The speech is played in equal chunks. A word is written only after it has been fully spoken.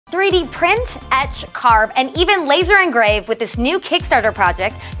3D print, etch, carve, and even laser engrave with this new Kickstarter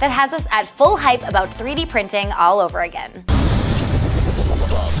project that has us at full hype about 3D printing all over again.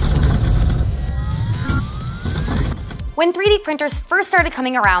 When 3D printers first started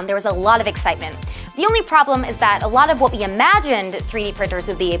coming around, there was a lot of excitement. The only problem is that a lot of what we imagined 3D printers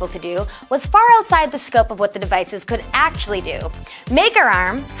would be able to do was far outside the scope of what the devices could actually do.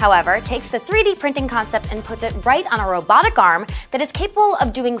 Makerarm, however, takes the 3D printing concept and puts it right on a robotic arm that is capable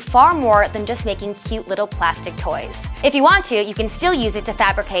of doing far more than just making cute little plastic toys. If you want to, you can still use it to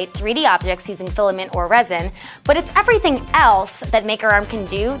fabricate 3D objects using filament or resin, but it's everything else that Makerarm can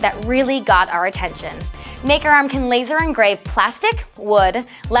do that really got our attention. Makerarm can laser engrave plastic, wood,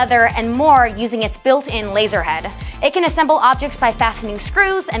 leather, and more using its built-in laser head. It can assemble objects by fastening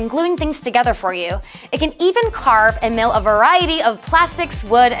screws and gluing things together for you. It can even carve and mill a variety of plastics,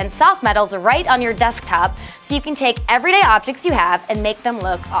 wood, and soft metals right on your desktop, so you can take everyday objects you have and make them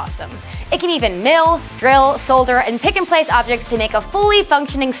look awesome. It can even mill, drill, solder, and pick and place objects to make a fully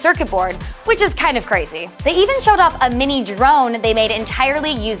functioning circuit board, which is kind of crazy. They even showed off a mini drone they made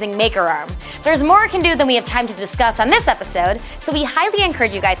entirely using Makerarm. There's more it can do than we have time to discuss on this episode, so we highly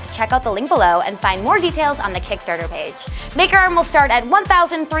encourage you guys to check out the link below and find more details on the Kickstarter page. Makerarm will start at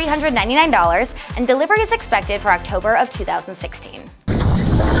 $1,399, and delivery is expected for October of 2016.